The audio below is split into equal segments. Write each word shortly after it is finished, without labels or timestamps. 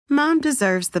Mom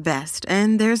deserves the best,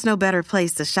 and there's no better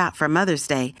place to shop for Mother's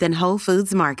Day than Whole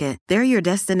Foods Market. They're your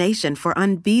destination for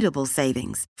unbeatable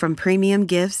savings, from premium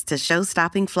gifts to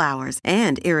show-stopping flowers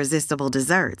and irresistible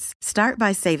desserts. Start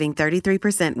by saving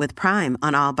 33% with Prime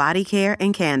on all body care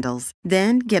and candles.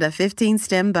 Then get a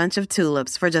 15-stem bunch of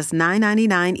tulips for just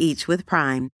 $9.99 each with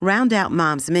Prime. Round out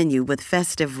Mom's menu with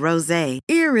festive rosé,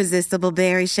 irresistible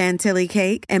berry chantilly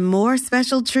cake, and more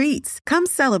special treats. Come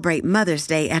celebrate Mother's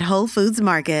Day at Whole Foods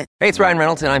Market. Hey, it's Ryan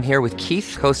Reynolds, and I'm here with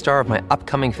Keith, co-star of my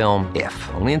upcoming film, If,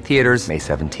 only in theaters May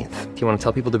 17th. Do you want to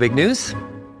tell people the big news?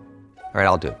 All right,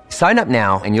 I'll do it. Sign up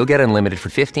now and you'll get unlimited for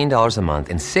 $15 a month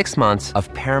and 6 months of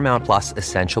Paramount Plus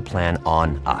Essential Plan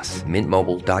on us.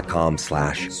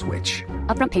 MintMobile.com/switch.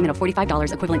 Upfront payment of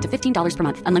 $45 equivalent to $15 per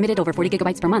month. Unlimited over 40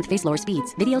 gigabytes per month. Face lower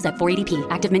speeds. Videos at 480p.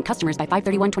 Active Mint customers by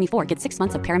 531.24 get 6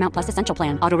 months of Paramount Plus Essential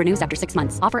Plan. Auto renews after 6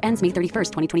 months. Offer ends May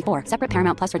 31st, 2024. Separate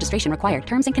Paramount Plus registration required.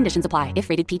 Terms and conditions apply if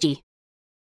rated PG.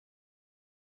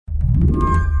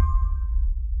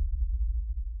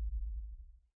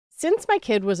 Since my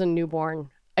kid was a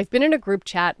newborn, I've been in a group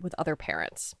chat with other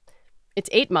parents. It's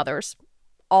 8 mothers,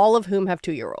 all of whom have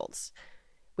 2-year-olds.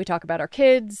 We talk about our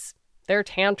kids, their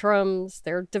tantrums,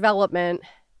 their development,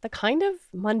 the kind of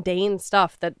mundane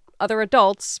stuff that other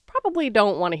adults probably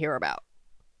don't want to hear about.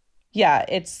 Yeah,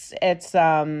 it's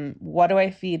what do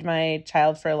I feed my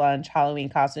child for lunch? Halloween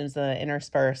costumes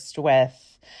interspersed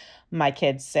with my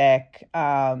kid's sick.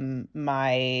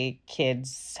 My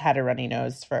kids had a runny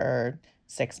nose for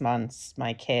 6 months.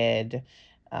 My kid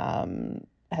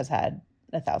has had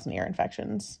 1,000 ear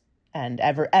infections, and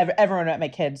everyone at my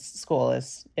kid's school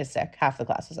is sick. Half the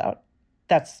class is out.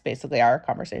 That's basically our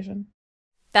conversation.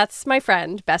 That's my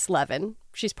friend, Bess Levin.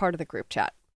 She's part of the group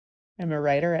chat. I'm a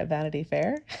writer at Vanity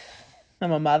Fair.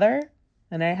 I'm a mother,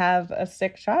 and I have a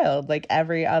sick child like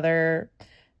every other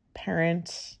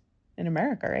parent in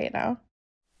America right now.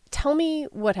 Tell me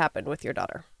what happened with your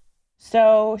daughter.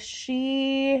 So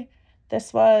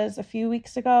this was a few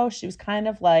weeks ago. She was kind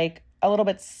of like a little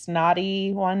bit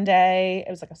snotty one day.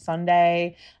 It was like a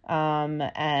Sunday.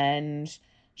 And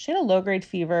she had a low-grade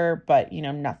fever, but,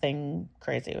 nothing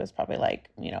crazy. It was probably like,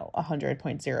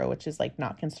 100.0, which is like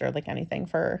not considered like anything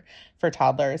for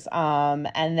toddlers.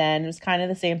 And then it was kind of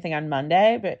the same thing on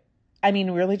Monday, but I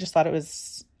mean, really just thought it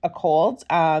was a cold.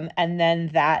 And then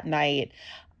that night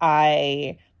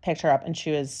I picked her up and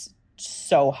she was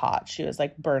so hot. She was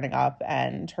like burning up,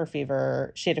 and she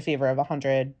had a fever of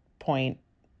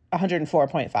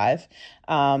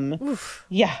 104.5.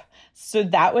 Yeah. So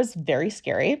that was very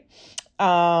scary.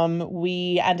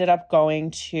 We ended up going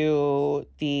to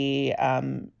the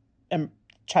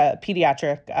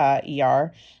pediatric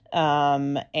ER,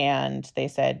 and they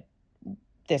said,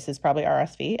 this is probably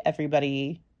RSV.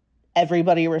 Everybody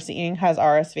we're seeing has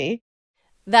RSV.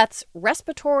 That's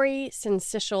respiratory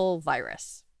syncytial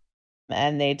virus.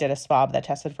 And they did a swab that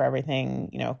tested for everything,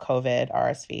 COVID,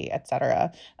 RSV, et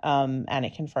cetera. And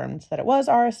it confirmed that it was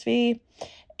RSV.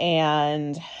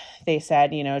 And they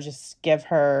said, just give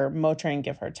her Motrin,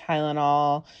 give her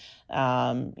Tylenol,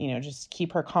 just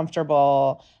keep her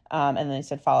comfortable. And then they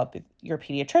said, follow up with your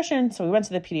pediatrician. So we went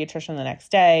to the pediatrician the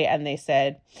next day, and they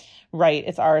said, right,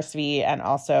 it's RSV and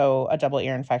also a double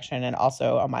ear infection and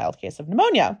also a mild case of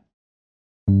pneumonia.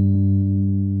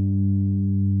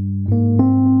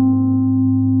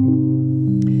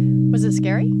 Was it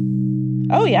scary?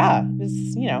 Oh, yeah.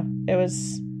 It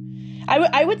was,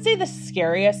 I would say the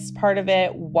scariest part of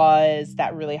it was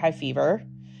that really high fever.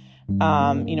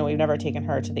 We've never taken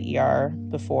her to the ER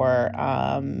before.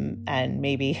 And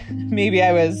maybe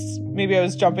I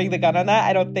was jumping the gun on that.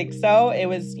 I don't think so. It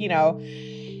was,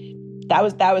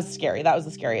 that was scary. That was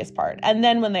the scariest part. And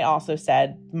then when they also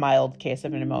said mild case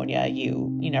of pneumonia, you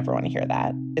never want to hear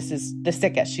that. This is the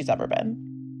sickest she's ever been.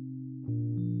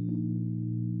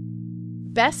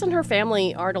 Bess and her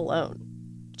family aren't alone.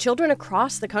 Children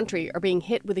across the country are being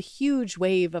hit with a huge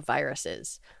wave of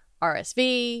viruses.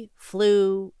 RSV,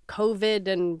 flu, COVID,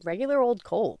 and regular old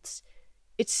colds.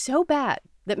 It's so bad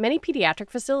that many pediatric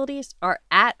facilities are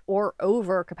at or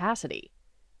over capacity.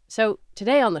 So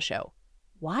today on the show,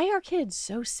 why are kids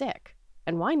so sick?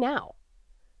 And why now?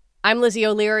 I'm Lizzie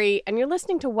O'Leary, and you're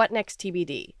listening to What Next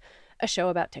TBD, a show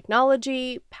about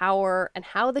technology, power, and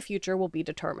how the future will be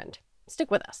determined. Stick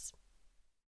with us.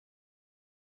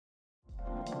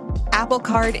 Apple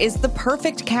Card is the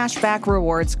perfect cashback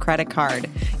rewards credit card.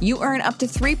 You earn up to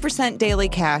 3% daily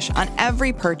cash on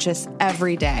every purchase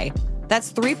every day.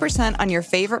 That's 3% on your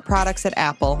favorite products at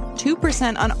Apple,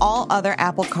 2% on all other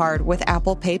Apple Card with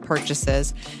Apple Pay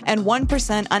purchases, and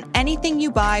 1% on anything you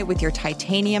buy with your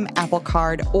titanium Apple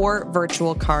Card or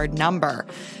virtual card number.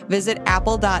 Visit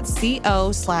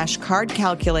apple.co/card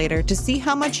calculator to see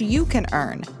how much you can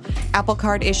earn. Apple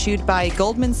Card issued by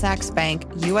Goldman Sachs Bank,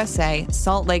 USA,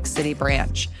 Salt Lake City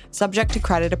branch. Subject to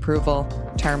credit approval.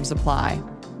 Terms apply.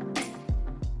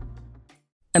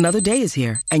 Another day is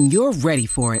here, and you're ready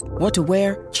for it. What to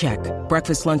wear? Check.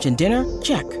 Breakfast, lunch, and dinner?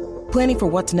 Check. Planning for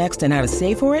what's next and how to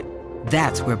save for it?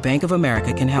 That's where Bank of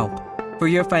America can help. For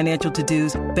your financial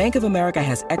to-dos, Bank of America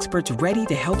has experts ready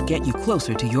to help get you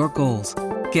closer to your goals.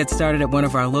 Get started at one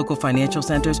of our local financial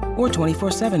centers or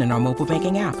 24/7 in our mobile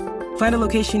banking app. Find a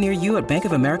location near you at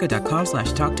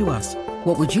bankofamerica.com/talktous.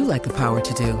 What would you like the power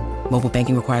to do? Mobile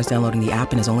banking requires downloading the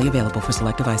app and is only available for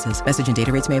select devices. Message and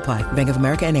data rates may apply. Bank of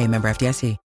America NA, member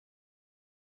FDIC.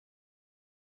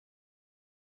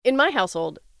 In my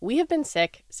household, we have been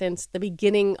sick since the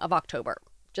beginning of October.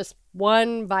 Just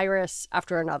one virus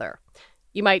after another.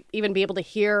 You might even be able to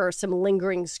hear some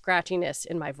lingering scratchiness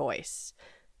in my voice.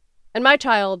 And my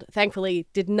child, thankfully,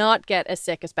 did not get as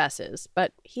sick as Bess's,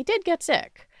 but he did get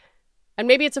sick. And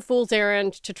maybe it's a fool's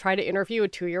errand to try to interview a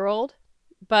 2-year-old,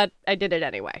 but I did it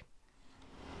anyway.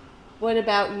 What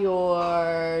about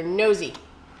your nosy?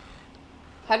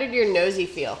 How did your nosy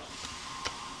feel?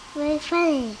 Very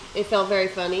funny. It felt very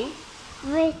funny?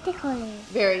 Very tickly.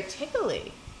 Very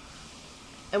tickly.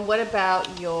 And what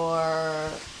about your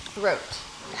throat?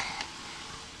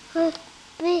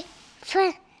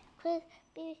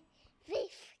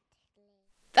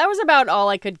 That was about all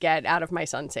I could get out of my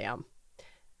son Sam.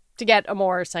 To get a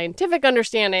more scientific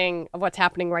understanding of what's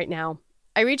happening right now,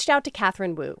 I reached out to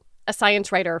Catherine Wu, a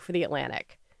science writer for The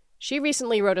Atlantic. She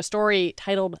recently wrote a story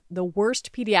titled The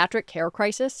Worst Pediatric Care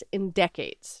Crisis in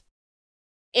Decades.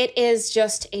 It is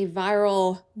just a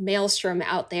viral maelstrom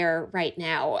out there right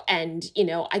now. And,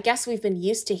 I guess we've been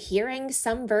used to hearing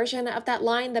some version of that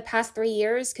line the past 3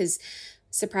 years because,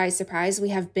 surprise, surprise, we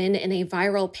have been in a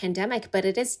viral pandemic, but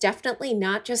it is definitely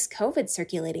not just COVID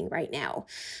circulating right now.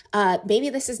 Maybe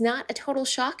this is not a total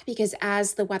shock because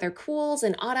as the weather cools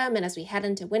in autumn and as we head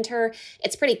into winter,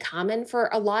 it's pretty common for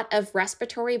a lot of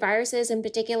respiratory viruses in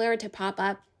particular to pop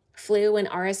up. Flu and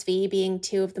RSV being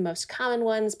two of the most common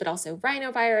ones, but also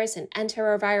rhinovirus and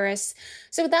enterovirus.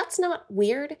 So that's not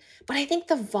weird, but I think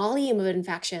the volume of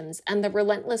infections and the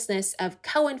relentlessness of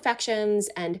co-infections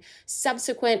and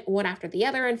subsequent one after the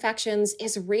other infections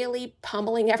is really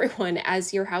pummeling everyone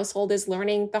as your household is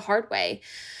learning the hard way.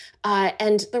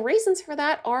 And the reasons for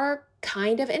that are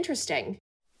kind of interesting.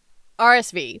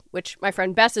 RSV, which my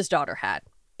friend Bess's daughter had,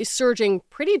 is surging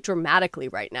pretty dramatically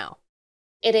right now.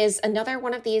 It is another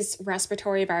one of these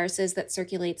respiratory viruses that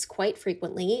circulates quite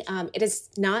frequently. It is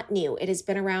not new. It has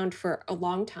been around for a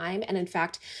long time. And in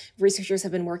fact, researchers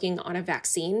have been working on a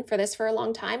vaccine for this for a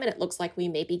long time. And it looks like we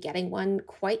may be getting one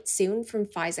quite soon from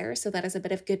Pfizer. So that is a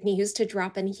bit of good news to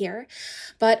drop in here.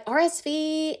 But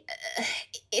RSV,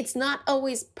 it's not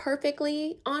always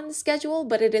perfectly on schedule,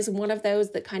 but it is one of those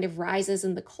that kind of rises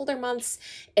in the colder months.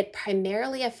 It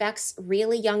primarily affects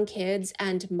really young kids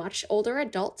and much older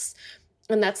adults.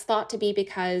 And that's thought to be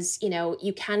because,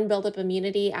 you can build up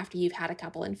immunity after you've had a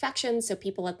couple infections. So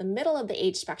people at the middle of the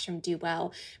age spectrum do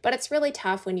well. But it's really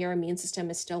tough when your immune system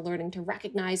is still learning to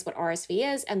recognize what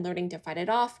RSV is and learning to fight it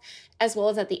off, as well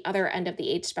as at the other end of the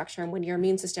age spectrum when your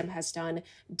immune system has done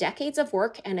decades of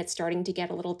work and it's starting to get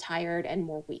a little tired and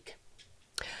more weak.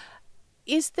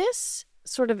 Is this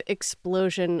sort of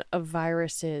explosion of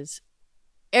viruses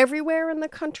everywhere in the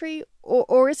country,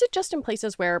 or is it just in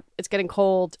places where it's getting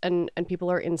cold and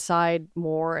people are inside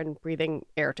more and breathing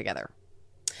air together?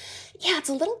 Yeah, it's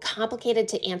a little complicated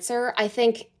to answer. I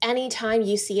think anytime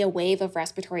you see a wave of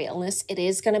respiratory illness, it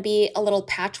is going to be a little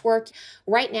patchwork.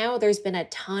 Right now, there's been a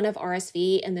ton of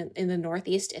RSV in the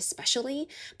Northeast especially,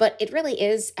 but it really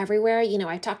is everywhere.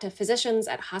 I've talked to physicians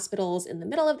at hospitals in the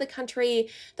middle of the country,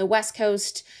 the West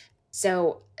Coast.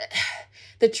 So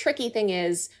the tricky thing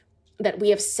is that we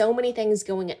have so many things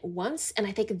going at once. And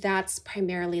I think that's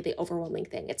primarily the overwhelming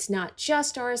thing. It's not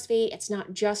just RSV. It's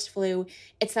not just flu.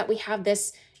 It's that we have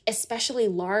this especially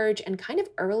large and kind of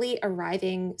early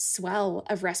arriving swell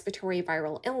of respiratory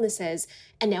viral illnesses.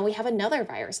 And now we have another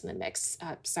virus in the mix,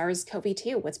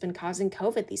 SARS-CoV-2, what's been causing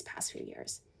COVID these past few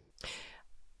years.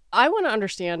 I want to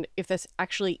understand if this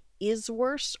actually is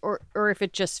worse or if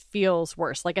it just feels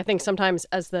worse. Like, I think sometimes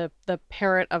as the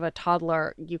parent of a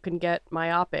toddler, you can get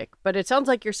myopic, but it sounds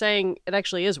like you're saying it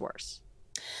actually is worse.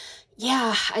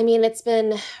 Yeah, I mean, it's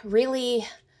been really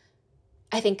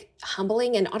I think,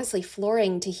 humbling and honestly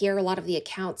flooring to hear a lot of the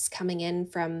accounts coming in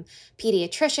from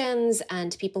pediatricians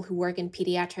and people who work in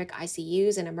pediatric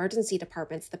ICUs and emergency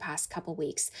departments the past couple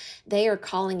weeks. They are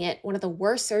calling it one of the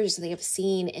worst surges they have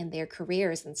seen in their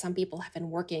careers. And some people have been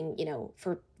working,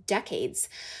 for decades.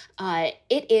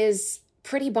 It is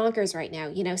pretty bonkers right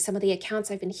now. Some of the accounts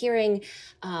I've been hearing,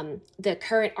 the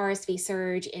current RSV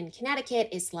surge in Connecticut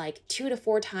is like 2 to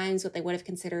 4 times what they would have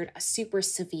considered a super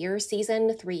severe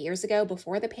season 3 years ago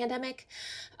before the pandemic.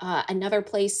 Another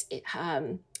place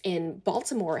in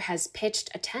Baltimore has pitched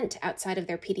a tent outside of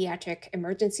their pediatric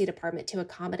emergency department to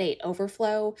accommodate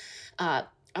overflow.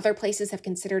 Other places have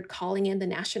considered calling in the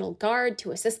National Guard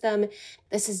to assist them.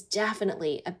 This is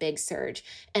definitely a big surge.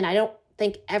 And I don't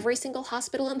think every single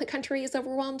hospital in the country is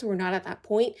overwhelmed. We're not at that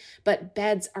point, but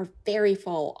beds are very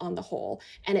full on the whole.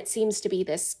 And it seems to be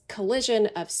this collision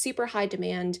of super high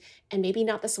demand and maybe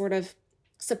not the sort of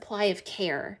supply of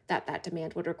care that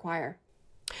demand would require.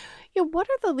 Yeah, what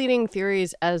are the leading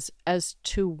theories as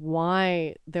to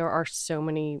why there are so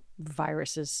many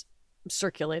viruses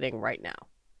circulating right now?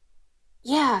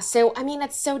 Yeah, so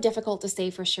it's so difficult to say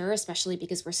for sure, especially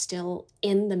because we're still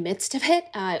in the midst of it.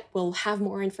 We'll have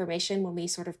more information when we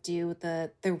sort of do the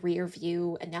rear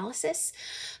view analysis,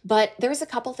 but there's a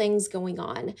couple things going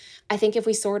on. I think if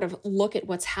we sort of look at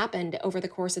what's happened over the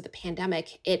course of the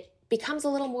pandemic, it becomes a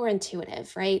little more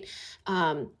intuitive, right?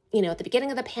 At the beginning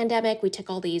of the pandemic, we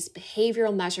took all these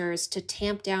behavioral measures to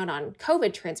tamp down on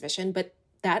COVID transmission, but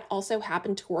that also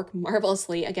happened to work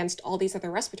marvelously against all these other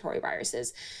respiratory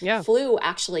viruses. Yeah. Flu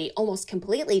actually almost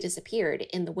completely disappeared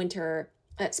in the winter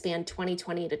that spanned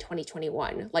 2020 to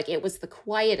 2021. Like, it was the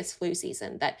quietest flu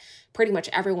season that pretty much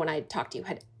everyone I talked to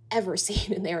had ever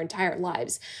seen in their entire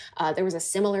lives. There was a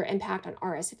similar impact on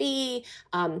RSV,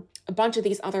 a bunch of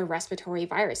these other respiratory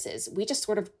viruses. We just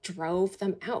sort of drove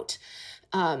them out.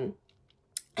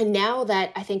 And now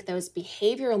that I think those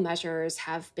behavioral measures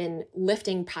have been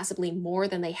lifting possibly more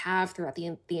than they have throughout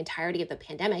the entirety of the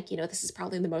pandemic, this is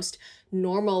probably the most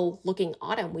normal looking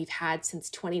autumn we've had since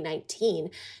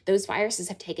 2019. Those viruses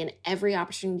have taken every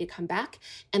opportunity to come back,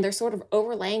 and they're sort of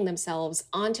overlaying themselves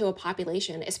onto a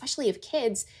population, especially of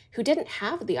kids who didn't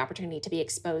have the opportunity to be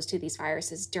exposed to these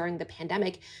viruses during the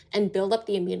pandemic and build up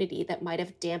the immunity that might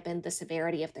have dampened the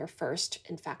severity of their first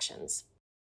infections.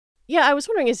 Yeah, I was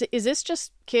wondering, is this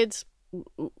just kids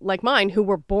like mine who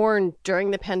were born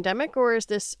during the pandemic, or is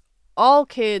this all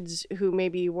kids who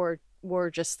maybe were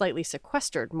just slightly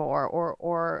sequestered more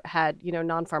or had,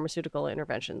 non-pharmaceutical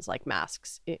interventions like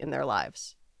masks in their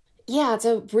lives? Yeah, it's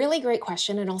a really great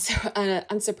question, and also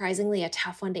unsurprisingly a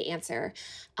tough one to answer.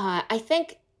 I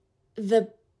think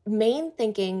the main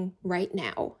thinking right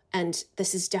now, and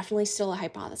this is definitely still a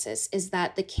hypothesis, is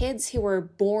that the kids who were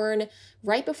born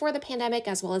right before the pandemic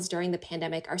as well as during the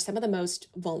pandemic are some of the most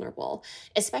vulnerable,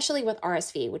 especially with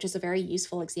RSV, which is a very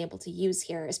useful example to use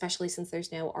here, especially since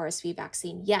there's no RSV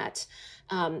vaccine yet.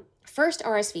 First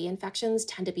RSV infections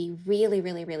tend to be really,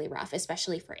 really, really rough,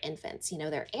 especially for infants.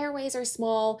 Their airways are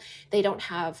small. They don't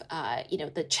have,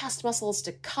 the chest muscles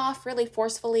to cough really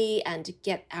forcefully and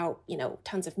get out,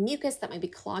 tons of mucus that might be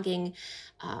clogging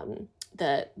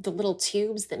the little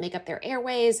tubes that make up their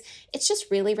airways. It's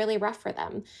just really, really rough for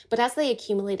them. But as they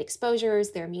accumulate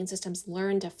exposures, their immune systems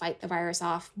learn to fight the virus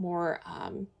off more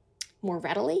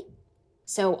readily.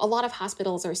 So a lot of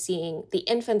hospitals are seeing the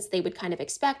infants they would kind of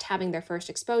expect having their first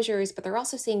exposures, but they're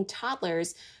also seeing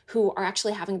toddlers who are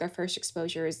actually having their first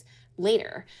exposures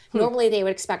later. Normally, they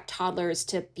would expect toddlers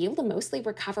to be able to mostly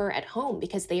recover at home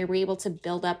because they were able to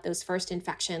build up those first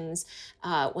infections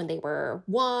when they were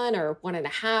 1 or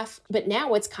 1.5. But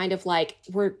now it's kind of like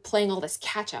we're playing all this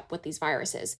catch up with these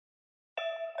viruses.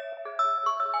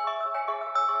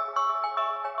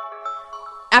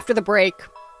 After the break,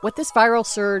 what this viral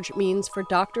surge means for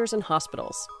doctors and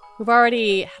hospitals who've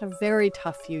already had a very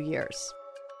tough few years.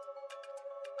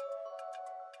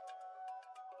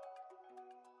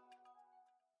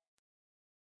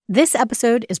 This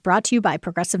episode is brought to you by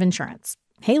Progressive Insurance.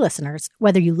 Hey, listeners,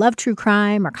 whether you love true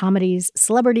crime or comedies,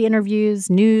 celebrity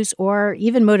interviews, news, or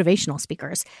even motivational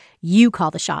speakers, you call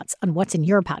the shots on what's in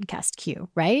your podcast queue,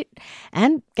 right?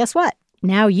 And guess what?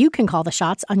 Now you can call the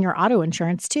shots on your auto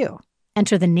insurance, too.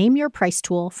 Enter the Name Your Price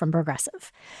tool from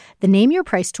Progressive. The Name Your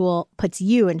Price tool puts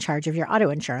you in charge of your auto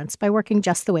insurance by working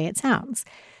just the way it sounds.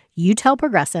 You tell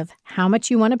Progressive how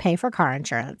much you want to pay for car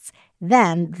insurance.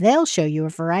 Then they'll show you a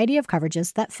variety of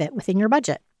coverages that fit within your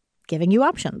budget, giving you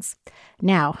options.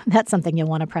 Now, that's something you'll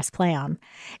want to press play on.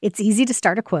 It's easy to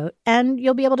start a quote, and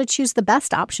you'll be able to choose the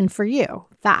best option for you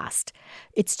fast.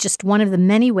 It's just one of the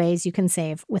many ways you can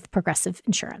save with Progressive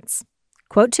Insurance.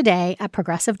 Quote today at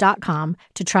Progressive.com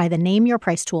to try the Name Your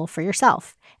Price tool for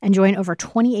yourself and join over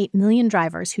 28 million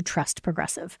drivers who trust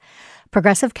Progressive.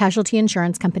 Progressive Casualty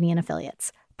Insurance Company and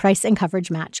Affiliates. Price and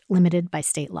coverage match limited by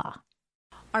state law.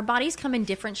 Our bodies come in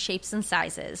different shapes and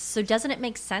sizes, so doesn't it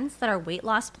make sense that our weight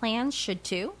loss plans should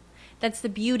too? That's the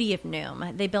beauty of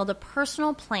Noom. They build a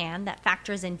personal plan that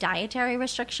factors in dietary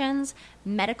restrictions,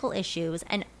 medical issues,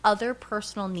 and other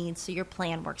personal needs so your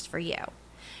plan works for you.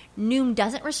 Noom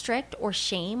doesn't restrict or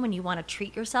shame when you want to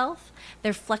treat yourself.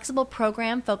 Their flexible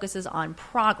program focuses on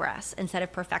progress instead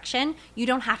of perfection. You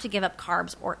don't have to give up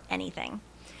carbs or anything.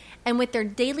 And with their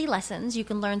daily lessons, you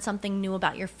can learn something new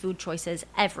about your food choices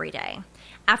every day.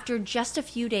 After just a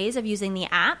few days of using the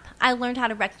app, I learned how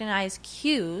to recognize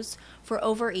cues for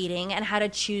overeating and how to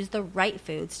choose the right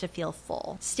foods to feel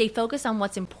full. Stay focused on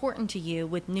what's important to you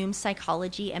with Noom's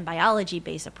psychology and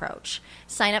biology-based approach.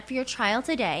 Sign up for your trial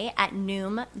today at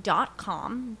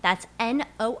Noom.com. That's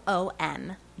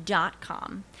Noom.com.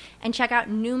 And check out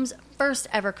Noom's first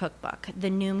ever cookbook, The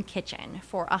Noom Kitchen,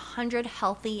 for 100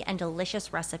 healthy and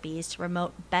delicious recipes to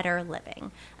promote better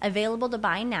living. Available to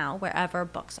buy now wherever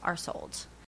books are sold.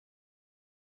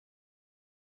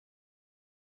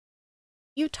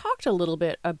 You talked a little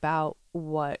bit about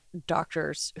what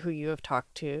doctors who you have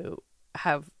talked to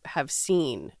have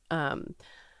seen, and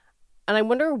I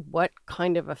wonder what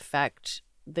kind of effect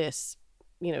this,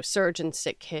 surge in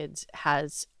sick kids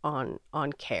has on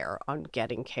care, on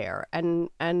getting care, and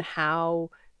how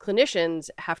clinicians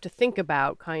have to think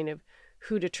about kind of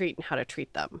who to treat and how to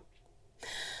treat them.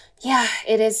 Yeah,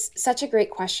 it is such a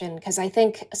great question, because I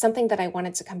think something that I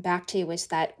wanted to come back to is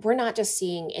that we're not just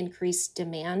seeing increased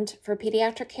demand for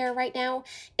pediatric care right now,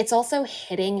 it's also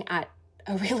hitting at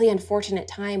a really unfortunate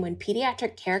time when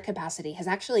pediatric care capacity has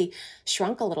actually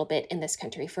shrunk a little bit in this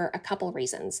country for a couple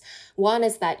reasons. One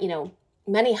is that,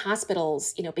 many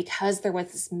hospitals, because there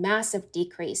was this massive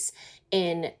decrease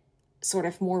in sort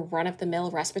of more run-of-the-mill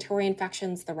respiratory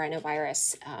infections, the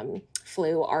rhinovirus,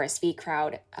 flu, RSV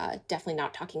crowd, definitely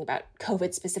not talking about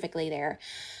COVID specifically there.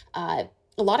 A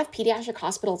lot of pediatric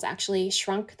hospitals actually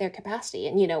shrunk their capacity.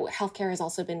 And, healthcare has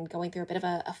also been going through a bit of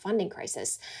a funding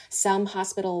crisis. Some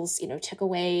hospitals, took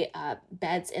away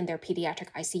beds in their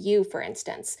pediatric ICU, for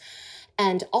instance.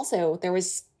 And also there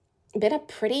was been a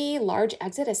pretty large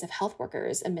exodus of health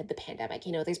workers amid the pandemic.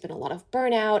 There's been a lot of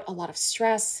burnout, a lot of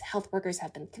stress. Health workers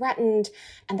have been threatened,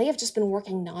 and they have just been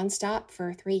working nonstop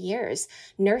for 3 years.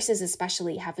 Nurses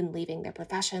especially have been leaving their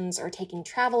professions or taking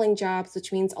traveling jobs,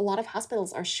 which means a lot of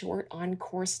hospitals are short on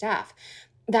core staff.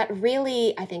 That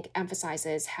really, I think,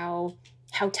 emphasizes how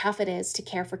tough it is to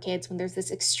care for kids when there's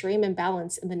this extreme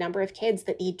imbalance in the number of kids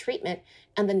that need treatment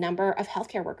and the number of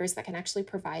healthcare workers that can actually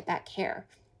provide that care.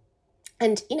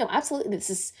 And, absolutely,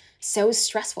 this is so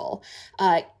stressful.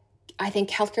 I think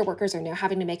healthcare workers are now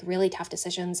having to make really tough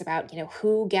decisions about,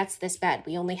 who gets this bed.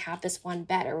 We only have this one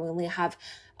bed, or we only have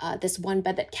this one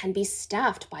bed that can be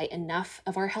staffed by enough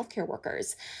of our healthcare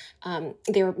workers.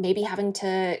 They're maybe having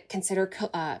to consider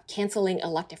canceling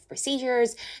elective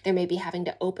procedures. They're maybe having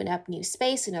to open up new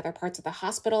space in other parts of the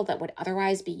hospital that would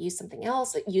otherwise be used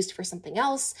for something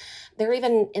else. They're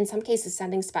even, in some cases,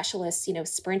 sending specialists,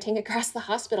 sprinting across the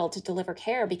hospital to deliver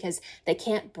care because they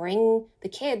can't bring the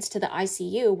kids to the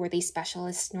ICU where these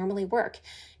specialists normally work.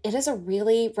 It is a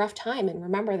really rough time. And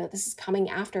remember that this is coming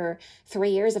after 3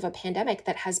 years of a pandemic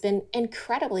that has been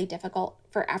incredibly difficult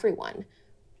for everyone.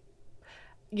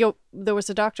 There was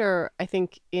a doctor, I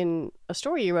think, in a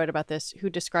story you wrote about this, who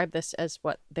described this as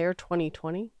their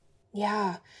 2020?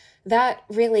 Yeah, that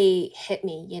really hit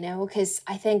me, because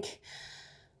I think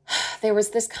there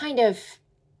was this kind of,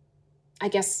 I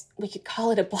guess we could call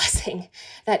it a blessing,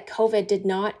 that COVID did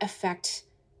not affect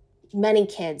many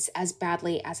kids as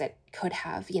badly as it could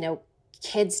have.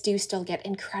 Kids do still get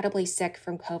incredibly sick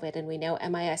from COVID, and we know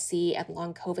MIS-C and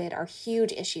long COVID are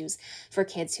huge issues for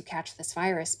kids who catch this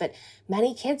virus, but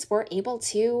many kids were able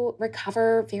to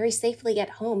recover very safely at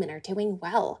home and are doing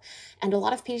well. And a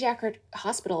lot of pediatric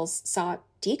hospitals saw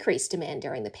decreased demand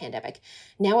during the pandemic.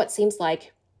 Now it seems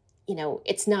like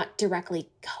it's not directly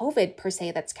COVID per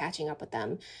se that's catching up with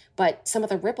them, but some of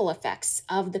the ripple effects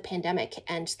of the pandemic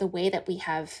and the way that we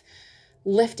have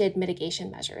lifted mitigation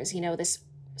measures, this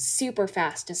super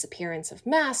fast disappearance of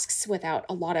masks without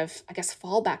a lot of,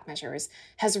 fallback measures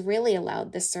has really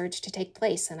allowed this surge to take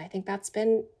place. And I think that's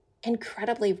been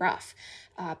incredibly rough.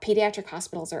 Pediatric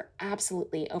hospitals are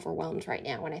absolutely overwhelmed right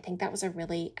now. And I think that was a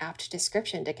really apt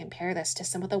description to compare this to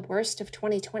some of the worst of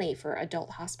 2020 for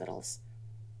adult hospitals.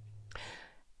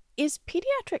 Is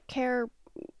pediatric care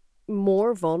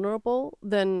more vulnerable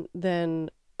than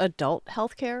adult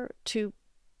healthcare to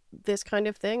this kind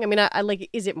of thing? I mean, I like,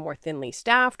 is it more thinly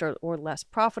staffed or less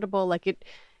profitable? Like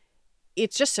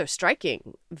it's just so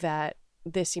striking that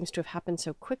this seems to have happened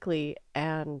so quickly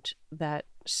and that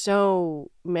so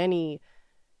many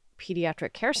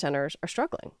pediatric care centers are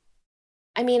struggling.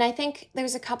 I mean, I think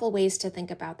there's a couple ways to think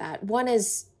about that. One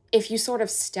is if you sort of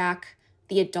stack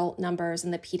the adult numbers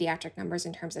and the pediatric numbers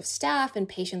in terms of staff and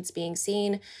patients being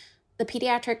seen, the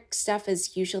pediatric stuff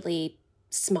is usually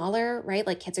smaller, right?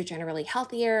 Like kids are generally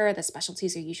healthier. The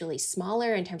specialties are usually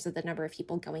smaller in terms of the number of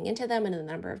people going into them and the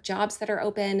number of jobs that are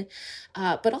open.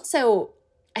 But also,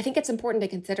 I think it's important to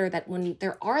consider that when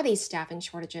there are these staffing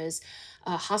shortages,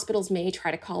 hospitals may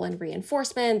try to call in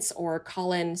reinforcements or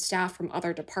call in staff from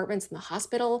other departments in the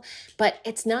hospital, but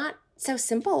it's not so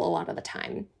simple a lot of the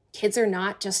time. Kids are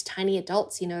not just tiny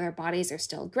adults, their bodies are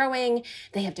still growing.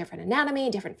 They have different anatomy,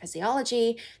 different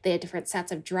physiology. They have different sets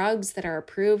of drugs that are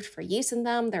approved for use in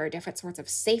them. There are different sorts of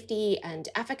safety and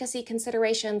efficacy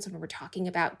considerations when we're talking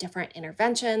about different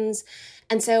interventions.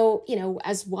 And so,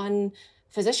 as one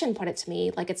physician put it to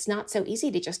me, like it's not so easy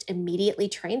to just immediately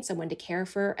train someone to care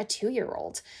for a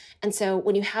 2-year-old. And so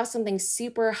when you have something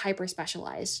super hyper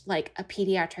specialized, like a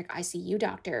pediatric ICU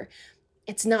doctor,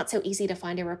 it's not so easy to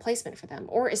find a replacement for them,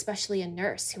 or especially a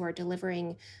nurse who are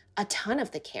delivering a ton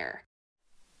of the care.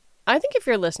 I think if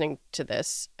you're listening to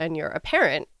this and you're a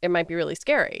parent, it might be really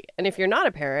scary. And if you're not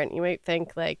a parent, you might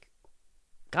think like,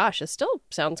 gosh, this still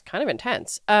sounds kind of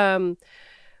intense.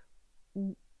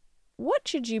 What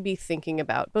should you be thinking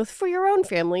about, both for your own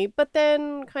family, but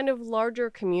then kind of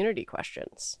larger community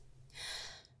questions?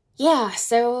 Yeah,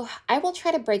 so I will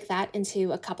try to break that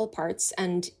into a couple parts,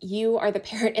 and you are the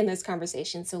parent in this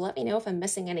conversation, so let me know if I'm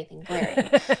missing anything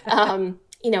glaring.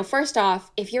 First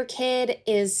off, if your kid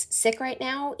is sick right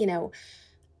now,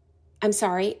 I'm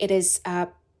sorry, it is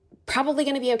probably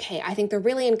going to be okay. I think the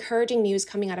really encouraging news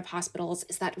coming out of hospitals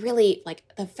is that really like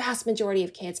the vast majority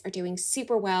of kids are doing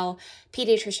super well.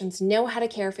 Pediatricians know how to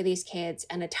care for these kids,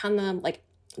 and a ton of them, like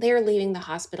they're leaving the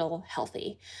hospital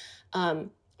healthy.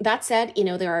 That said,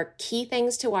 there are key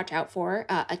things to watch out for.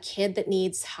 A kid that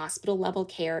needs hospital level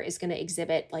care is going to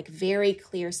exhibit like very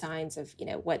clear signs of,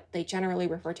 what they generally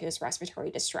refer to as respiratory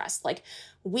distress, like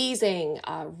wheezing,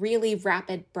 really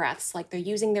rapid breaths, like they're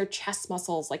using their chest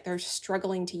muscles, like they're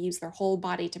struggling to use their whole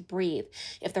body to breathe.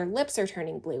 If their lips are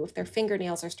turning blue, if their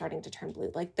fingernails are starting to turn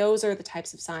blue, like those are the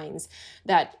types of signs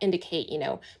that indicate,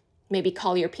 maybe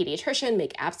call your pediatrician,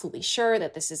 make absolutely sure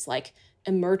that this is like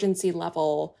emergency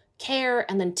level care,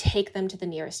 and then take them to the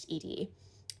nearest ED.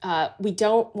 We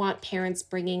don't want parents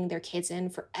bringing their kids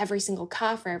in for every single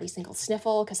cough or every single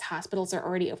sniffle because hospitals are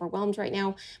already overwhelmed right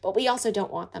now, but we also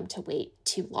don't want them to wait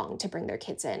too long to bring their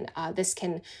kids in. This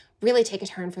can really take a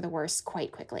turn for the worse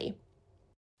quite quickly.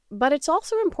 But it's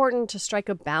also important to strike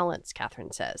a balance,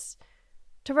 Catherine says,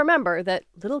 to remember that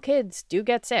little kids do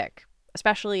get sick,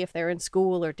 especially if they're in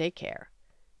school or daycare.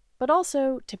 But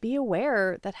also to be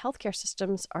aware that healthcare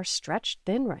systems are stretched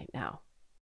thin right now.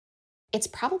 It's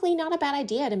probably not a bad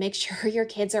idea to make sure your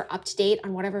kids are up to date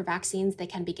on whatever vaccines they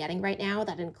can be getting right now.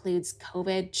 That includes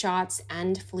COVID shots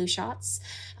and flu shots.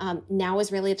 Now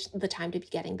is really the time to be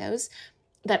getting those.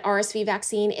 That RSV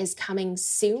vaccine is coming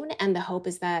soon, and the hope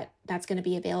is that that's going to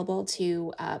be available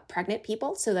to pregnant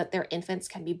people so that their infants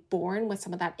can be born with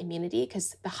some of that immunity,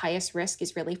 because the highest risk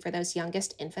is really for those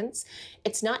youngest infants.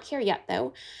 It's not here yet,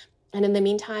 though. And in the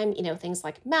meantime, things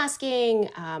like masking,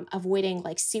 avoiding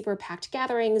like super packed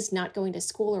gatherings, not going to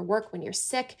school or work when you're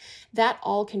sick, that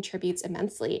all contributes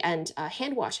immensely. And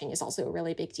hand washing is also a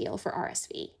really big deal for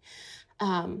RSV.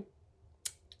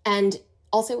 And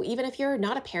also, even if you're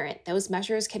not a parent, those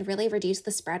measures can really reduce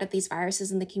the spread of these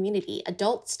viruses in the community.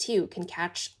 Adults, too, can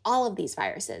catch all of these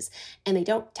viruses, and they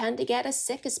don't tend to get as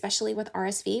sick, especially with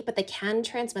RSV, but they can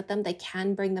transmit them, they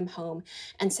can bring them home.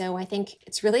 And so I think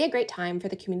it's really a great time for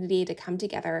the community to come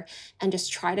together and just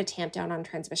try to tamp down on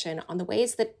transmission on the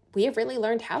ways that we have really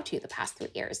learned how to the past 3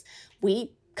 years.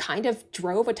 We kind of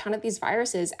drove a ton of these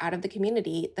viruses out of the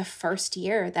community the first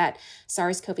year that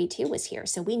SARS-CoV-2 was here.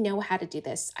 So we know how to do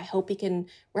this. I hope we can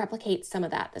replicate some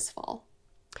of that this fall.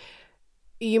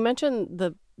 You mentioned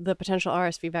the potential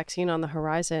RSV vaccine on the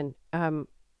horizon. Do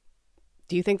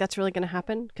you think that's really going to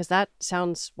happen? Because that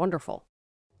sounds wonderful.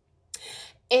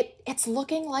 It's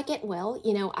looking like it will.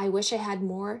 I wish I had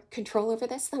more control over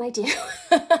this than I do,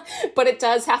 but it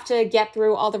does have to get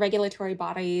through all the regulatory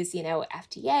bodies,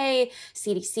 FDA,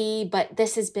 CDC, but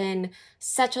this has been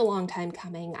such a long time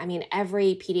coming. I mean,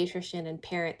 every pediatrician and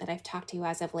parent that I've talked to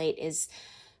as of late is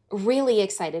really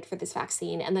excited for this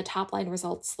vaccine, and the top line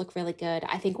results look really good.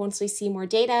 I think once we see more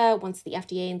data, once the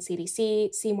FDA and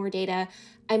CDC see more data,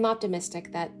 I'm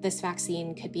optimistic that this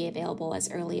vaccine could be available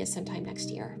as early as sometime next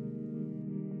year.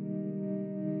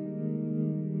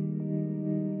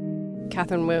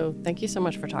 Catherine Wu, thank you so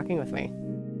much for talking with me.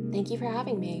 Thank you for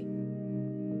having me.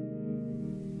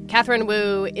 Catherine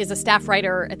Wu is a staff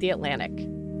writer at The Atlantic.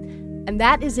 And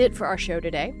that is it for our show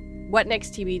today. What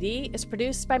Next TBD is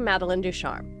produced by Madeline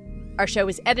Ducharme. Our show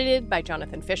is edited by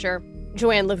Jonathan Fisher.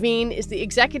 Joanne Levine is the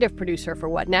executive producer for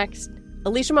What Next.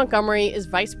 Alicia Montgomery is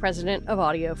vice president of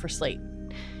audio for Slate.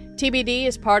 TBD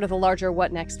is part of the larger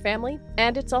What Next family,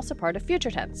 and it's also part of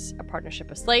Future Tense, a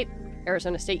partnership of Slate,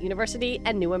 Arizona State University,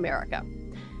 and New America.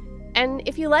 And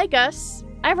if you like us,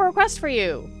 I have a request for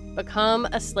you. Become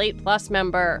a Slate Plus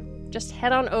member. Just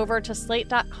head on over to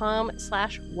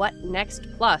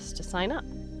slate.com/whatnextplus to sign up.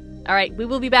 All right, we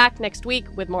will be back next week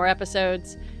with more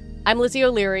episodes. I'm Lizzie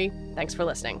O'Leary. Thanks for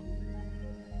listening.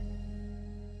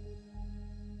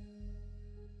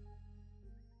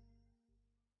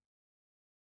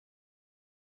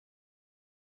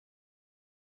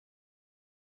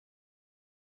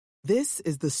 This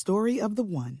is the story of the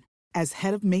one. As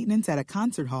head of maintenance at a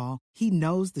concert hall, he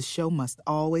knows the show must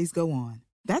always go on.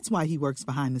 That's why he works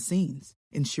behind the scenes,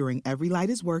 ensuring every light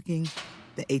is working,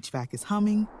 the HVAC is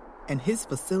humming, and his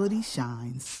facility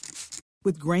shines.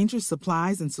 With Grainger's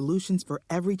supplies and solutions for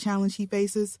every challenge he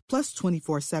faces, plus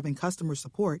 24/7 customer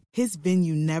support, his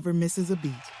venue never misses a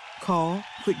beat. Call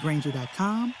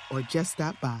quickgrainger.com or just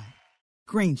stop by.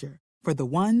 Grainger, for the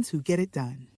ones who get it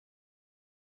done.